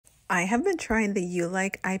I have been trying the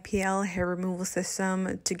Ulike IPL hair removal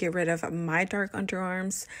system to get rid of my dark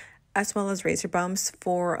underarms as well as razor bumps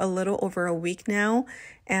for a little over a week now,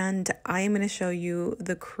 and I am going to show you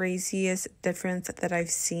the craziest difference that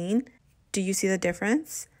I've seen. Do you see the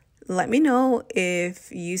difference? Let me know if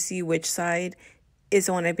you see which side is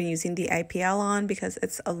the one I've been using the IPL on, because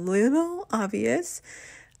it's a little obvious.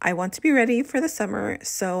 I want to be ready for the summer,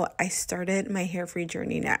 so I started my hair-free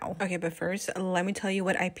journey now. Okay, but first, let me tell you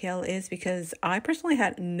what IPL is, because I personally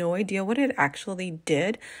had no idea what it actually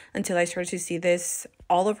did until I started to see this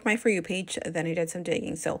all over my For You page. Then I did some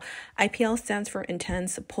digging. So IPL stands for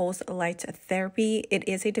Intense Pulse Light Therapy. It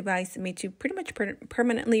is a device made to pretty much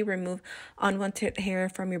permanently remove unwanted hair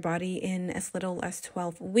from your body in as little as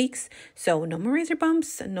 12 weeks. So no more razor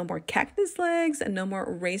bumps, no more cactus legs, and no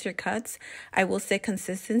more razor cuts. I will say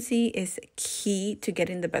consistency is key to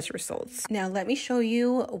getting the best results. Now let me show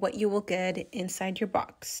you what you will get inside your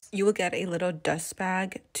box. You will get a little dust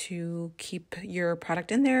bag to keep your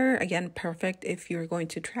product in there. Again, perfect if you're going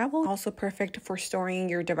to travel. Also perfect for storing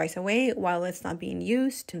your device away while it's not being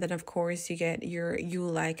used. And then of course you get your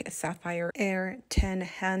Ulike Sapphire Air 10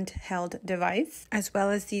 handheld device, as well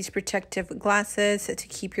as these protective glasses to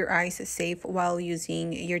keep your eyes safe while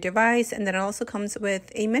using your device. And then it also comes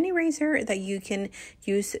with a mini razor that you can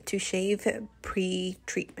use to shave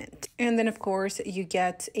pre-treatment. And then of course you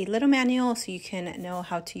get a little manual so you can know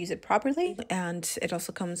how to use it properly. And it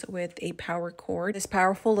also comes with a power cord. This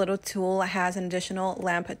powerful little tool has an additional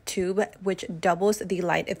lamp tube which doubles the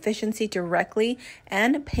light efficiency directly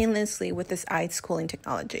and painlessly with this ice cooling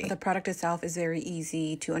technology. The product itself is very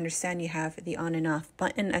easy to understand. You have the on and off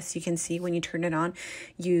button. As you can see, when you turn it on,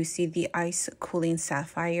 you see the ice cooling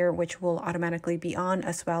sapphire, which will automatically be on,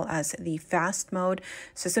 as well as the fast mode.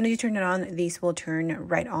 So as soon as you turn it on, these will turn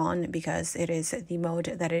right on because it is the mode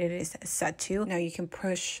that it is set to. Now you can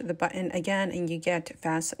push the button again and you get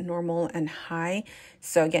fast, normal, and high.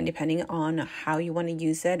 So again, depending on how you want to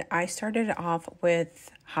use it. I started off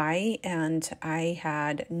with high and I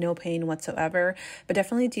had no pain whatsoever, but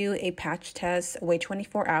definitely do a patch test, wait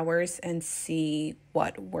 24 hours and see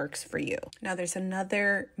what works for you. Now there's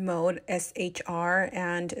another mode, SHR,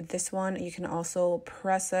 and this one you can also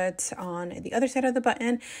press it on the other side of the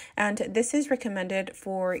button, and this is recommended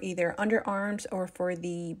for either underarms or for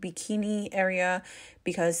the bikini area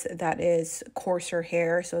because that is coarser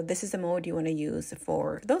hair. So this is the mode you want to use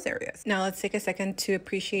for those areas. Now let's take a second to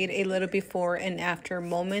appreciate a little before and after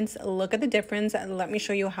moments. Look at the difference and let me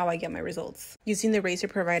show you how I get my results. Using the razor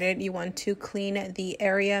provided, you want to clean the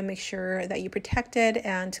area, make sure that you protect it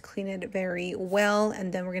and clean it very well.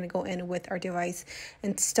 And then we're going to go in with our device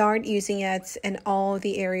and start using it in all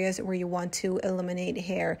the areas where you want to eliminate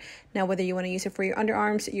hair. Now, whether you want to use it for your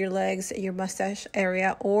underarms, your legs, your mustache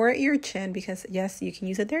area, or your chin, because yes, you can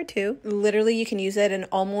use it there too. Literally, you can use it in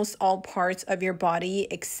almost all parts of your body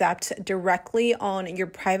except directly on your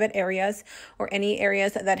private areas or any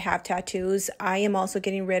areas that have tattoos. I am also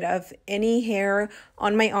getting rid of any hair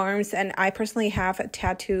on my arms, and I personally have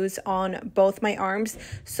tattoos on both my arms,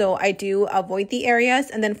 so I do avoid the areas.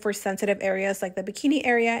 And then for sensitive areas like the bikini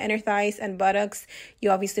area, inner thighs, and buttocks, you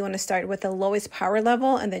obviously want to start with the lowest power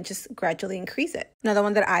level and then just gradually increase it. Now, the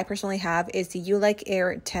one that I personally have is the Ulike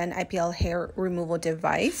Air 10 IPL hair removal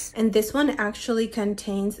device, and this one actually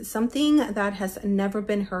contains something that has never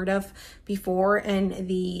been heard of before in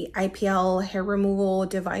the IPL hair removal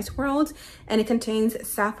device world, and it contains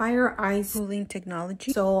sapphire ice cooling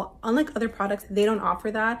technology. So unlike other products, they don't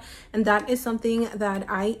offer that, and that is something that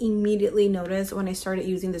I immediately noticed when I started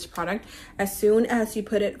using this product. As soon as you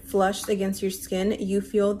put it flushed against your skin, you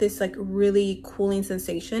feel this like really cooling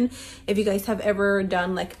sensation. If you guys have ever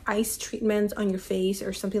done like ice treatments on your face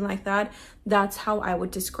or something like that, that's how I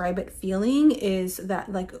would describe it feeling, is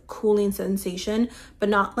that like cooling sensation, but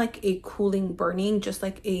not like a cooling burning, just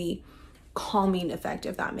like a calming effect,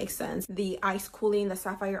 if that makes sense. The ice cooling, the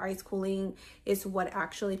sapphire ice cooling, is what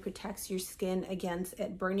actually protects your skin against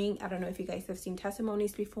it burning. I don't know if you guys have seen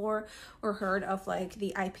testimonies before or heard of like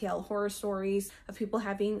the IPL horror stories of people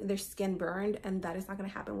having their skin burned, and that is not going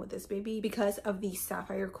to happen with this baby because of the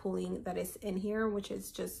sapphire cooling that is in here, which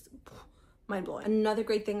is just mind-blowing. Another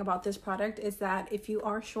great thing about this product is that if you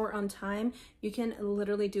are short on time, you can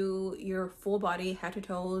literally do your full body head to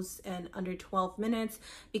toes in under 12 minutes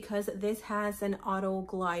because this has an auto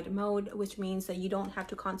glide mode, which means that you don't have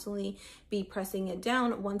to constantly be pressing it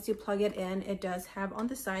down. Once you plug it in, it does have on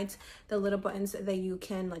the sides the little buttons that you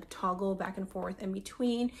can like toggle back and forth in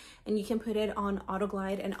between, and you can put it on auto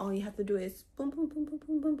glide, and all you have to do is boom, boom, boom, boom,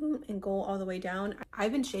 boom, boom, boom, and go all the way down.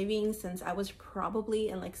 I've been shaving since I was probably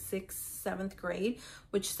in like 6th, 7th 7th grade,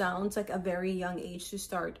 which sounds like a very young age to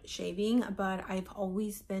start shaving, but I've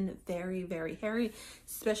always been very, very hairy,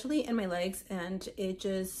 especially in my legs, and it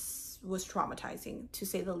just was traumatizing to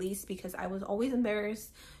say the least, because I was always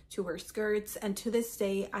embarrassed to wear skirts. And to this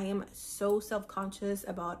day, I am so self-conscious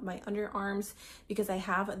about my underarms because I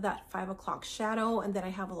have that 5 o'clock shadow, and then I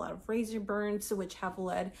have a lot of razor burns, which have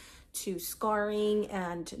led to scarring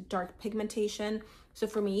and dark pigmentation. So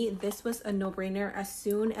for me, this was a no-brainer. As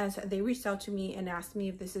soon as they reached out to me and asked me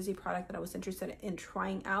if this is a product that I was interested in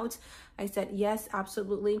trying out, I said yes,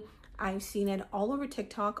 absolutely. I've seen it all over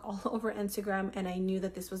TikTok, all over Instagram, and I knew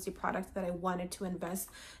that this was the product that I wanted to invest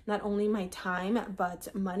not only my time, but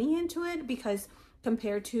money into it, because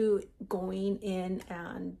compared to going in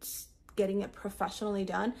and getting it professionally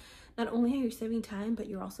done, not only are you saving time, but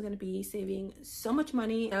you're also going to be saving so much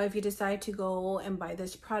money. Now, if you decide to go and buy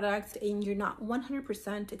this product and you're not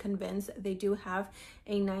 100% convinced, they do have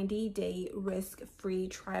a 90-day risk-free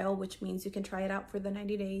trial, which means you can try it out for the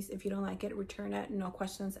 90 days. If you don't like it, return it, no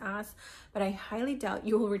questions asked. But I highly doubt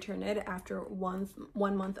you will return it after one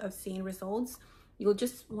month of seeing results. You'll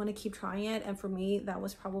just want to keep trying it. And for me, that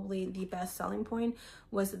was probably the best selling point,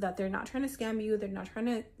 was that they're not trying to scam you. They're not trying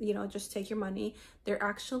to, just take your money. They're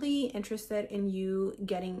actually interested in you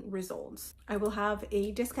getting results. I will have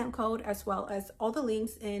a discount code as well as all the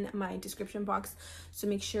links in my description box. So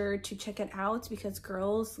make sure to check it out, because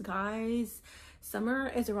girls, guys,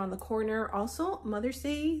 summer is around the corner. Also, Mother's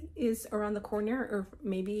Day is around the corner, or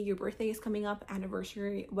maybe your birthday is coming up,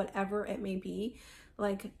 anniversary, whatever it may be.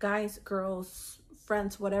 Like, guys, girls,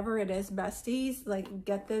 friends, whatever it is, besties, like,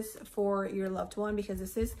 get this for your loved one, because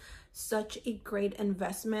this is such a great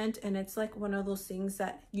investment. And it's like one of those things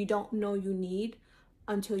that you don't know you need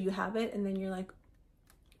until you have it, and then you're like,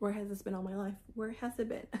 where has this been all my life? Where has it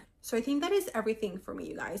been? So I think that is everything for me,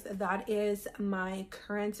 you guys. That is my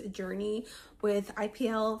current journey with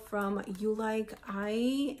IPL from Ulike.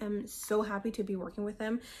 I am so happy to be working with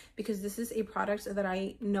them, because this is a product that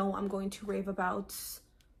I know I'm going to rave about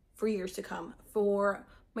for years to come, for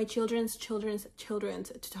my children's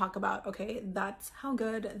to talk about. Okay, that's how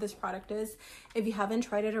good this product is. If you haven't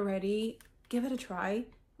tried it already, give it a try.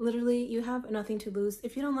 Literally, you have nothing to lose.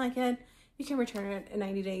 If you don't like it, you can return it in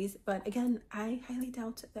 90 days. But again, I highly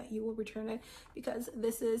doubt that you will return it, because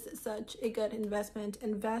this is such a good investment.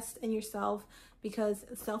 Invest in yourself, because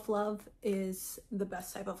self-love is the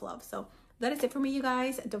best type of love. So that is it for me, you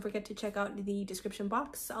guys. Don't forget to check out the description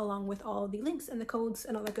box along with all the links and the codes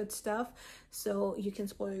and all that good stuff, so you can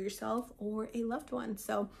spoil yourself or a loved one.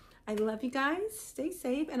 So I love you guys. Stay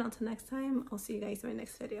safe, and until next time, I'll see you guys in my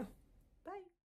next video.